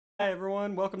Hi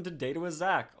everyone, welcome to Data with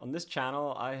Zach. On this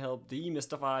channel, I help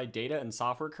demystify data and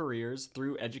software careers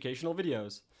through educational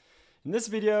videos. In this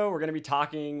video, we're going to be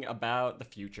talking about the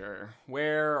future.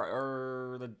 Where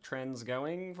are the trends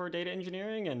going for data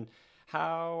engineering, and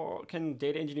how can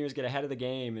data engineers get ahead of the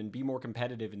game and be more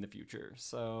competitive in the future?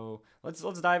 So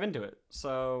let's dive into it.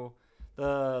 So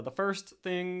the first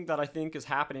thing that I think is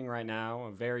happening right now,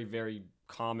 a very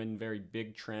common, very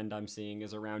big trend I'm seeing,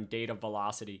 is around data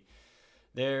velocity.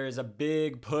 There's a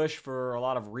big push for a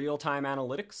lot of real-time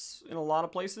analytics in a lot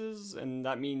of places, and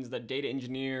that means that data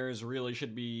engineers really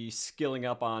should be skilling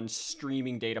up on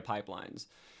streaming data pipelines.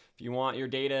 If you want your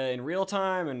data in real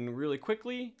time and really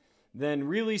quickly, then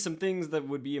really some things that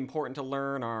would be important to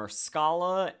learn are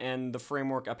Scala and the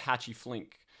framework Apache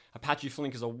Flink. Apache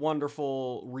Flink is a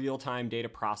wonderful real-time data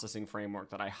processing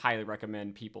framework that I highly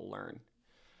recommend people learn.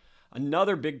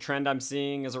 Another big trend I'm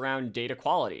seeing is around data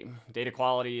quality. Data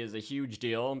quality is a huge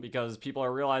deal because people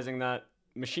are realizing that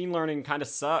machine learning kind of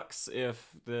sucks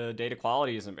if the data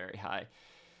quality isn't very high.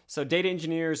 So data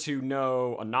engineers who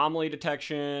know anomaly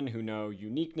detection, who know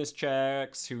uniqueness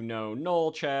checks, who know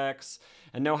null checks,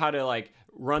 and know how to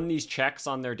run these checks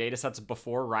on their data sets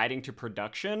before writing to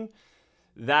production,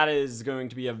 that is going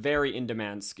to be a very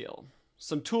in-demand skill.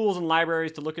 Some tools and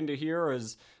libraries to look into here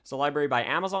is a library by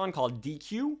Amazon called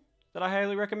DQ that I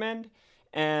highly recommend.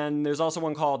 And there's also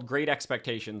one called Great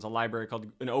Expectations,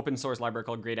 an open source library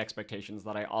called Great Expectations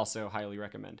that I also highly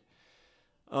recommend.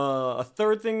 A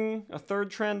third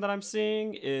trend that I'm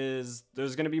seeing is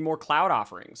there's going to be more cloud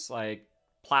offerings. Like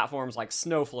platforms like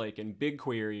Snowflake and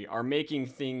BigQuery are making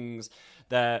things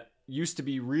that used to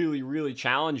be really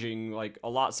challenging like a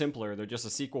lot simpler. They're just a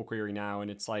SQL query now, and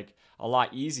it's like a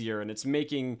lot easier, and it's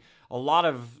making a lot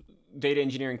of data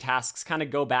engineering tasks kind of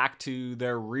go back to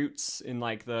their roots in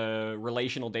like the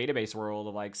relational database world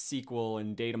of like SQL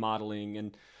and data modeling,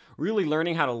 and really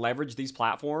learning how to leverage these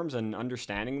platforms and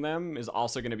understanding them is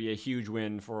also going to be a huge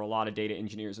win for a lot of data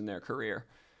engineers in their career.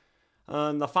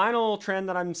 The final trend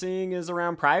that I'm seeing is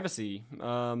around privacy.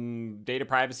 Data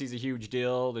privacy is a huge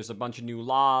deal. There's a bunch of new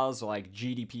laws like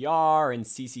GDPR and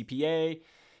CCPA.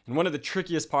 And one of the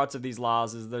trickiest parts of these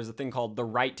laws is there's a thing called the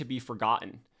right to be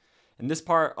forgotten. And this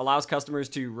part allows customers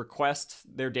to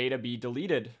request their data be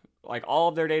deleted, like all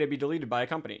of their data be deleted by a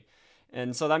company.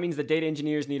 And so that means that data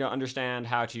engineers need to understand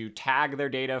how to tag their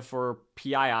data for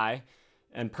PII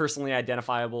and personally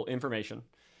identifiable information.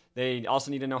 They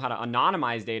also need to know how to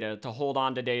anonymize data to hold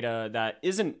on to data that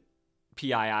isn't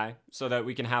PII so that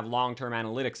we can have long-term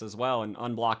analytics as well and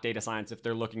unblock data science if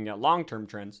they're looking at long-term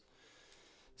trends.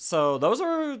 So those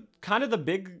are kind of the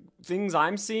big things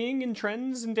I'm seeing in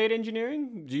trends in data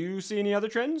engineering. Do you see any other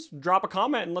trends? Drop a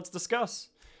comment and let's discuss.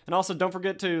 And also don't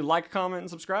forget to like, comment, and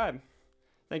subscribe.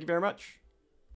 Thank you very much.